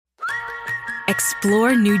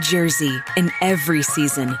Explore New Jersey in every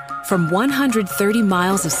season. From 130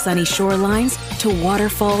 miles of sunny shorelines to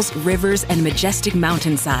waterfalls, rivers, and majestic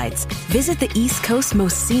mountainsides, visit the East Coast's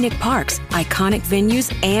most scenic parks, iconic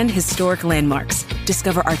venues, and historic landmarks.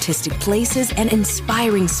 Discover artistic places and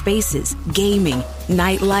inspiring spaces, gaming,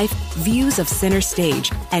 nightlife, views of center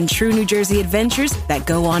stage, and true New Jersey adventures that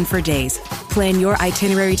go on for days. Plan your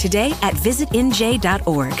itinerary today at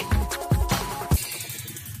visitnj.org.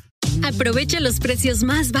 Aprovecha los precios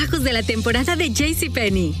más bajos de la temporada de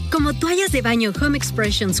JCPenney. Como toallas de baño Home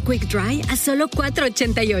Expressions Quick Dry a solo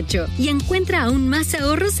 $4.88. Y encuentra aún más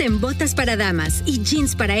ahorros en botas para damas y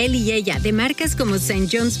jeans para él y ella de marcas como St.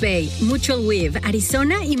 John's Bay, Mutual Weave,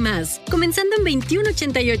 Arizona y más. Comenzando en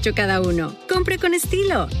 $21.88 cada uno. Compre con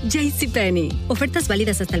estilo. JCPenney. Ofertas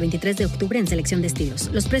válidas hasta el 23 de octubre en selección de estilos.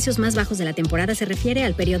 Los precios más bajos de la temporada se refiere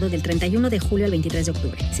al periodo del 31 de julio al 23 de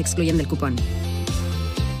octubre. Se excluyen del cupón.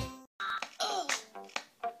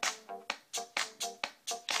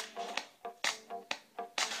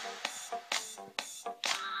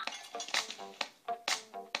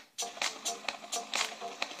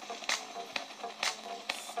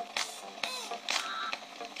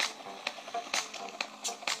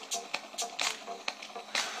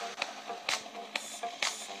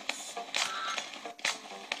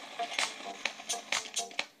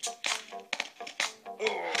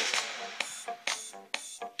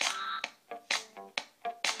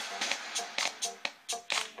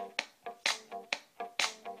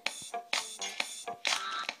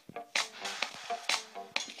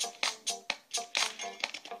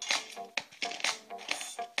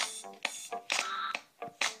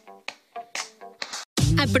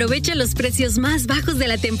 Aprovecha los precios más bajos de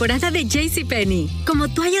la temporada de JCPenney. Como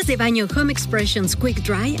toallas de baño Home Expressions Quick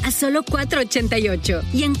Dry a solo $4.88.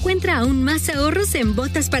 Y encuentra aún más ahorros en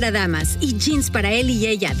botas para damas y jeans para él y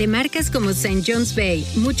ella de marcas como St. John's Bay,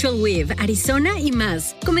 Mutual Weave, Arizona y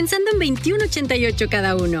más. Comenzando en $21.88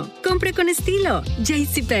 cada uno. Compre con estilo.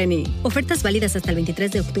 JCPenney. Ofertas válidas hasta el 23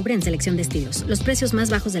 de octubre en selección de estilos. Los precios más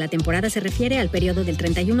bajos de la temporada se refiere al periodo del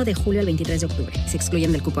 31 de julio al 23 de octubre. Se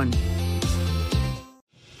excluyen del cupón.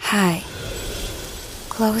 Hi.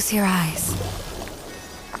 Close your eyes.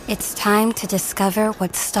 It's time to discover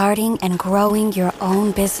what starting and growing your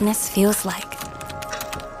own business feels like.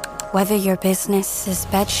 Whether your business is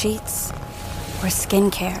bedsheets or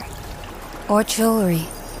skincare or jewelry,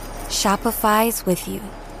 Shopify's with you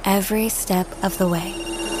every step of the way.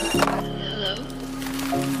 Hello?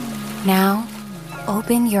 Now,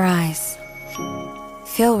 open your eyes.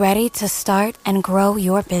 Feel ready to start and grow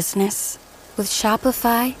your business? With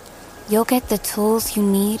Shopify, you'll get the tools you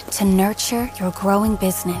need to nurture your growing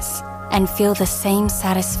business and feel the same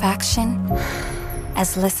satisfaction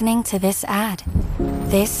as listening to this ad.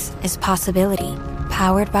 This is Possibility,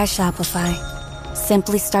 powered by Shopify.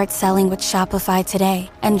 Simply start selling with Shopify today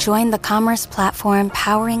and join the commerce platform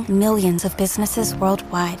powering millions of businesses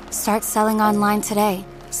worldwide. Start selling online today.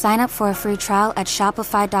 Sign up for a free trial at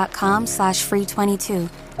shopify.com/free22.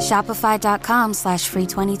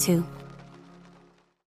 Shopify.com/free22.